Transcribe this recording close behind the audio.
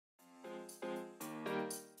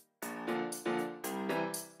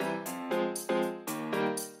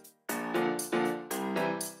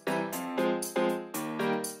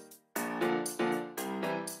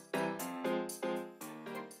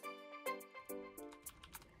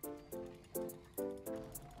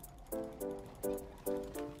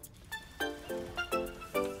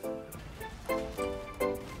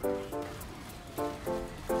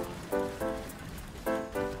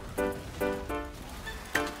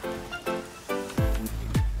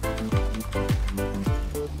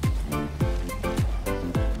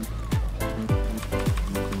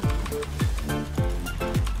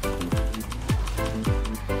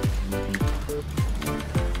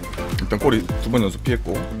일단 꼬리 2번 연속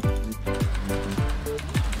피했고.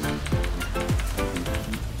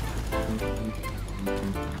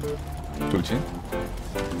 돌진.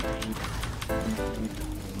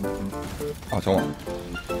 아 잠깐만.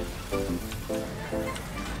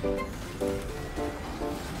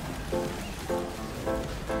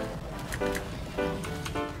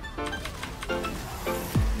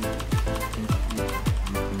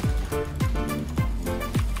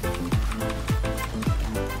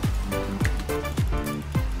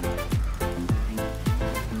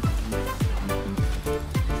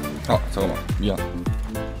 아 잠깐만 미안.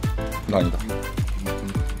 나 아니다.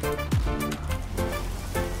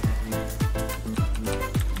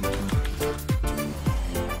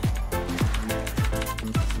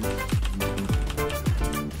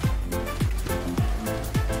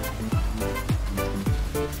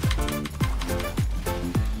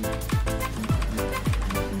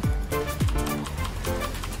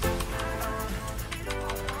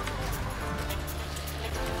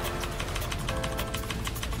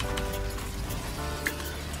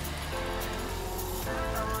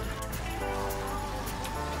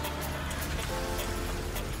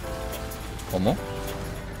 어머?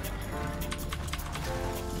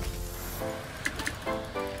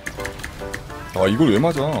 아 이걸 왜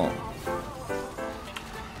맞아?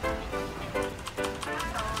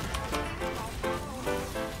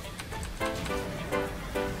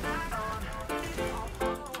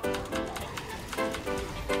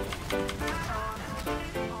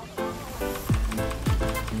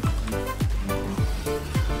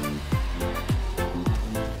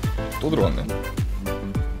 또 들어갔네.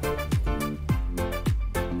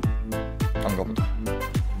 안가보다.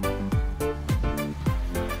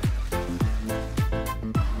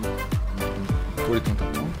 꼬리통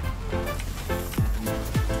탕탕.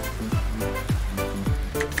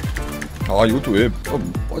 아 이것도 왜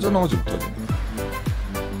빠져나가지 못하지?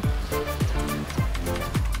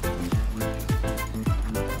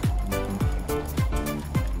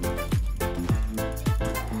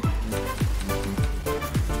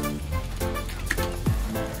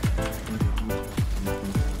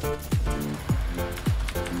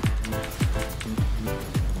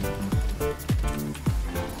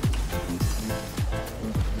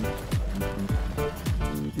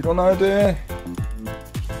 일어나야 돼.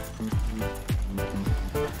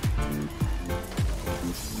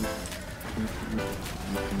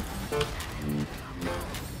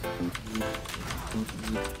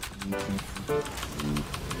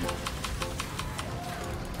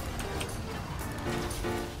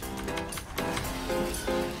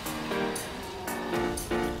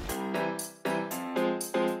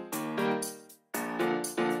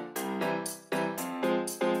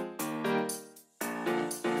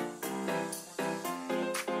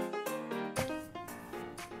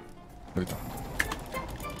 여기다.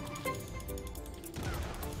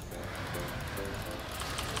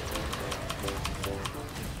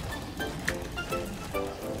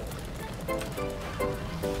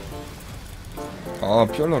 아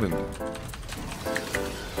피할라 그랬는데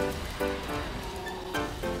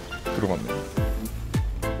들어갔네.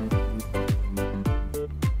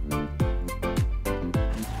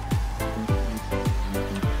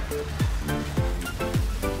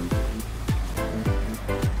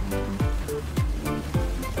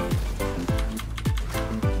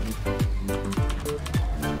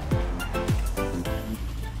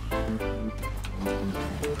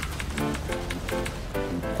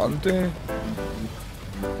 안돼.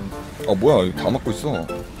 아 뭐야 이거 다 맞고 있어.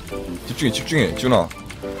 집중해 집중해 지훈아.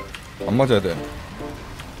 안 맞아야 돼.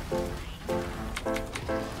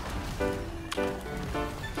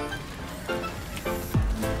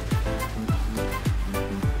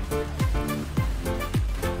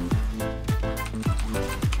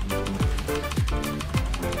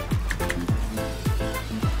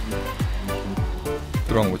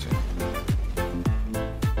 들어간 거지.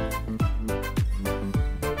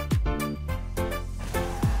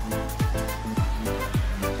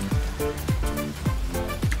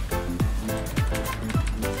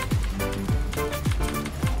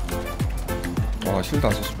 아 실드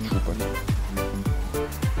안 썼으면 죽을 뻔.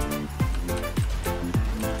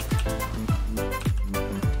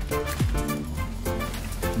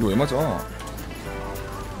 이거 왜 맞아?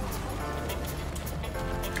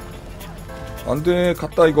 안돼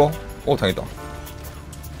갔다 이거. 다행이다.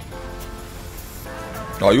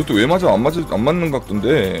 아 이것도 왜 맞아? 안 맞는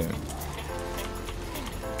각도인데.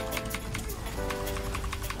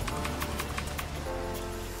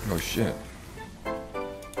 어 쉣.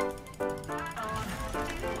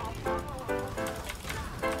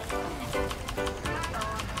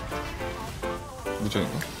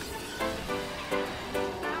 무전인가?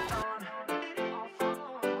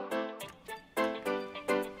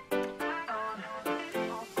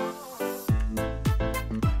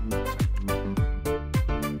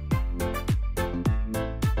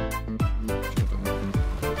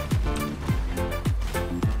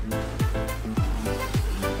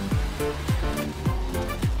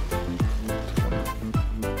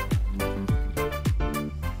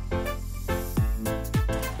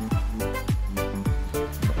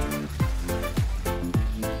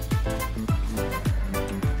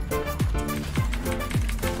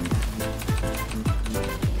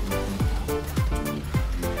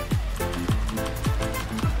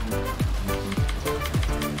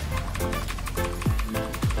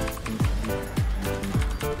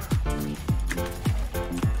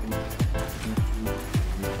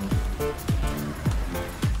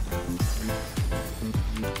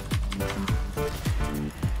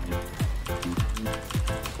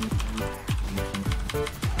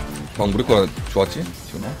 방금 우리 거가 좋았지?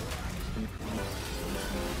 지훈아?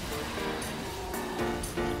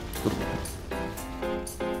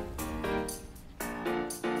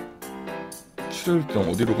 출혈병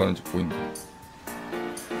어디로 가는지 보인다.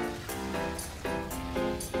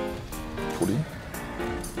 소리?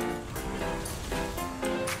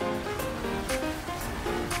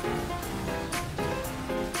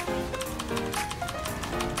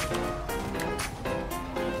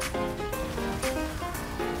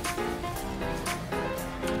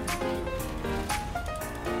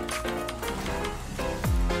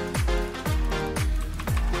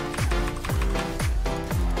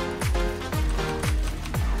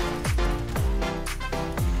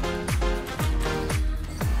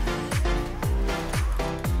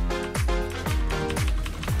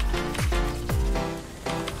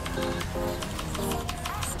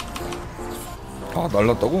 아,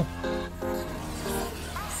 날랐다고?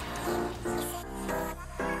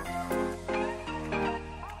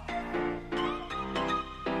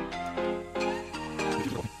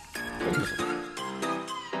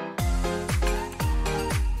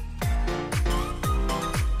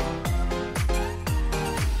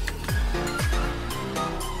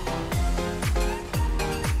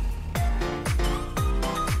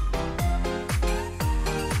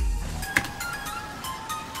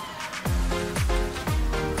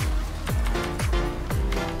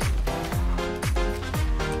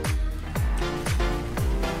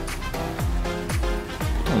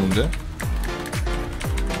 없는데?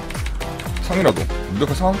 상이라도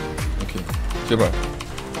무력화 상? 오케이 제발.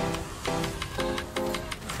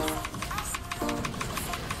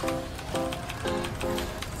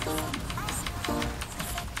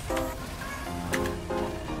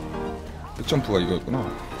 백점프가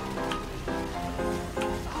이거였구나.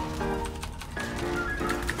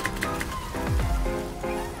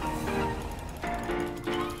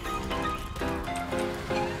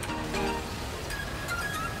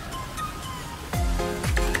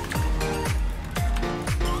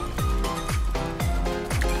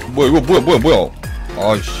 뭐야 이거 뭐야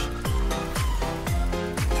아이씨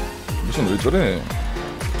미션 왜 저래.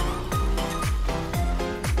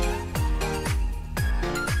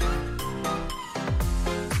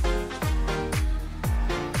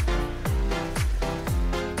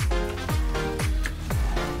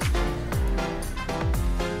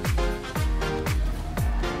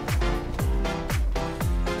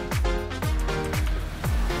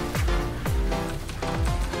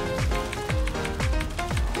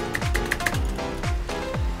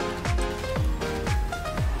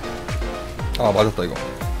 아 맞았다 이거.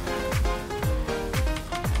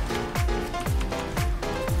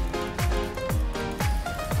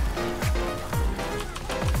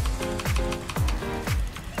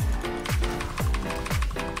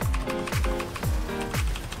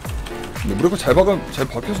 근데 무력화 잘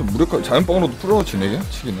박혀서 무력화 자연방으로도 풀어지네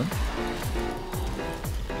치기는.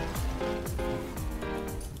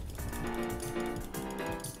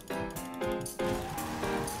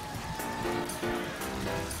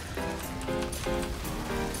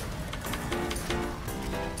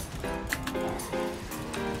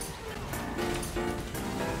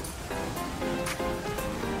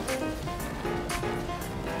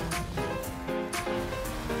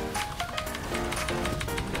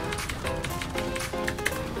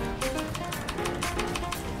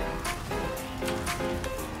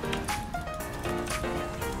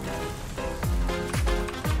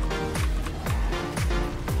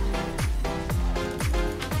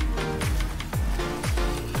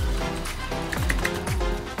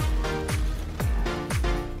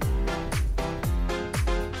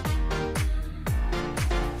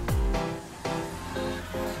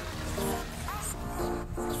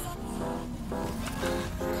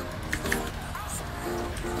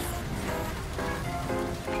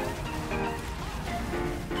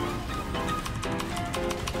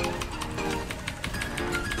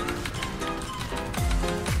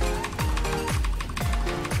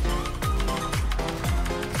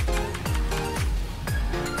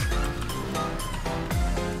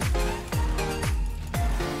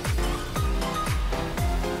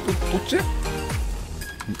 또째?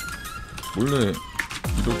 원래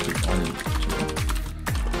이렇게 아니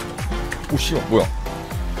오 씨발 뭐야.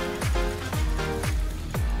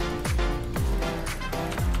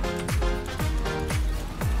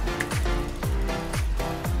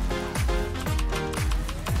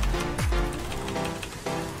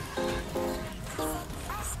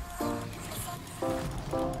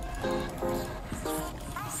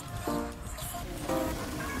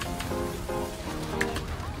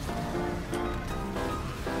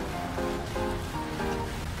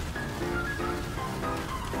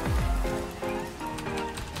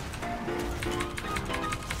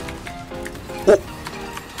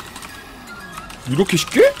 이렇게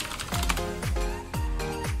쉽게?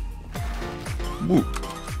 뭐,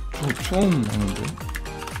 저 처음 하는데.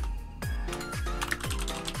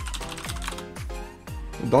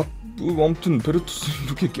 아무튼 베르투스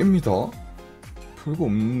이렇게 깹니다. 별거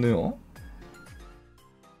없네요.